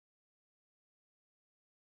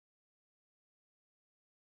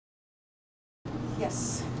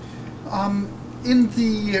Yes. In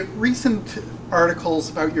the recent articles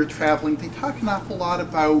about your traveling, they talk an awful lot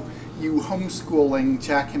about you homeschooling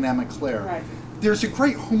Jack and Emma Claire. Right. There's a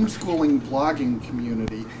great homeschooling blogging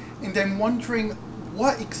community, and I'm wondering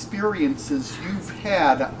what experiences you've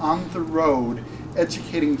had on the road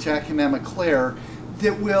educating Jack and Emma Claire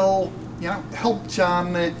that will, help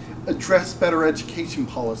John address better education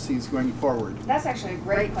policies going forward. That's actually a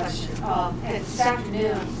great question. And this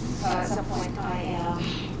afternoon, at some point, I am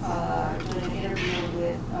doing an interview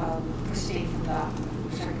with Christine from the, I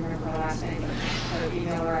can't remember her last name, but her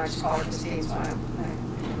email her, I just call her Christine, so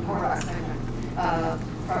her last name,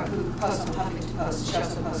 who posts on the Huffington Post. She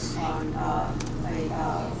also posts on a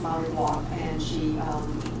Molly blog, and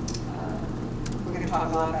we're going to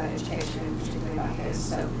talk a lot about education, and particularly about his.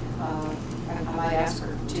 So I might ask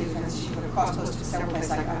her to, since she would have cross-posted several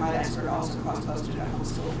places, I might ask her to also cross-post it on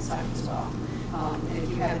homeschooling site as well. And if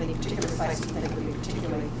you have any particular sites you think would be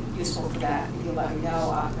particularly useful for that, if you'll let me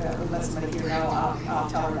know, or let somebody here know, I'll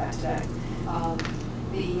tell her that today.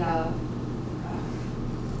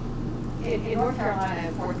 In North Carolina,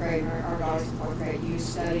 in fourth grade, our daughters in fourth grade, you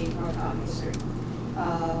study North Carolina history.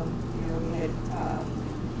 We had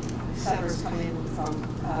settlers come in from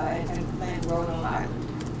and land Roanoke Island.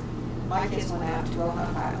 My kids went out to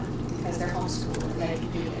Roanoke Island because they're homeschooled and they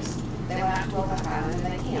can do this. They went out to Roanoke Island and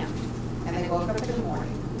they camped. And they woke up in the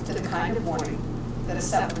morning to the kind of morning that a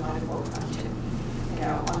settler might have woken up to,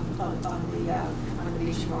 on the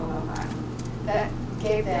beach in Roanoke Island. That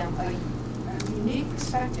gave them a unique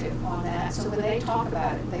perspective on that. So when they talk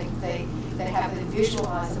about it, they have to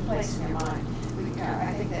visualize the place in their mind.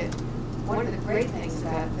 I think that one of the great things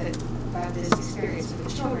about this experience for the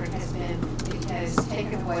children has been it has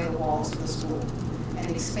taken away the walls of the school and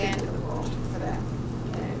expanded the world for them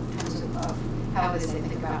in terms of how it is they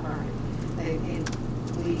think about learning.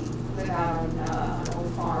 We live out on an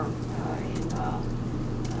old farm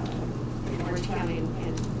in Orange County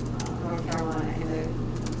in North Carolina, and the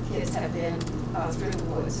kids have been through the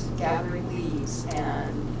woods gathering leaves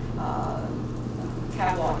and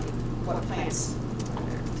cataloging what plants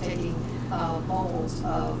they're taking molds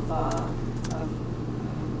of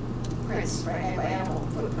prints, right, animal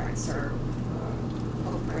footprints or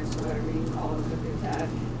footprints or whatever you call them,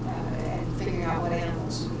 and figuring out what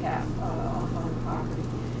animals we have on the property.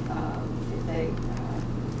 If they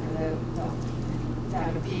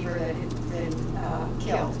found a beaver that had been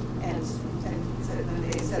killed, and so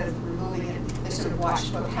instead of removing it, they sort of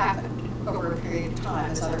watched what happened over a period of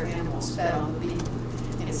time as other animals fed on the beaver.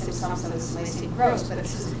 And some of this may seem gross, but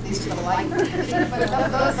these are the life. Those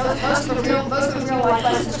are the real life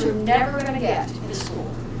lessons you're never going to get in school.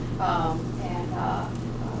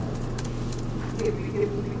 It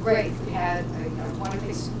would be great if we had, one of the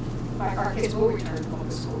things, our kids will return to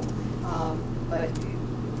public school, but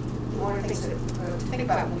one of the things that to think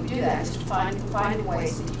about when we do that is to find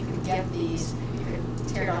ways that you can get these, you can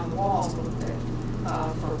tear down the walls a little bit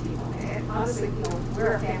for people. And honestly,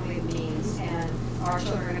 we're a family of means, and our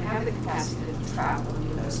children are going to have the capacity to travel and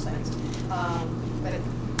do those things. But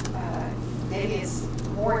maybe it's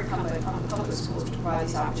more incumbent on the public schools to provide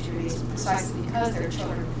these opportunities precisely because there are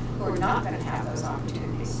children who are not going to have those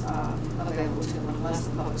opportunities available to them unless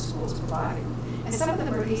the public schools provide them. And some of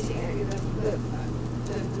them are easy. The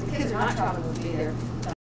kids are not traveling with me. They're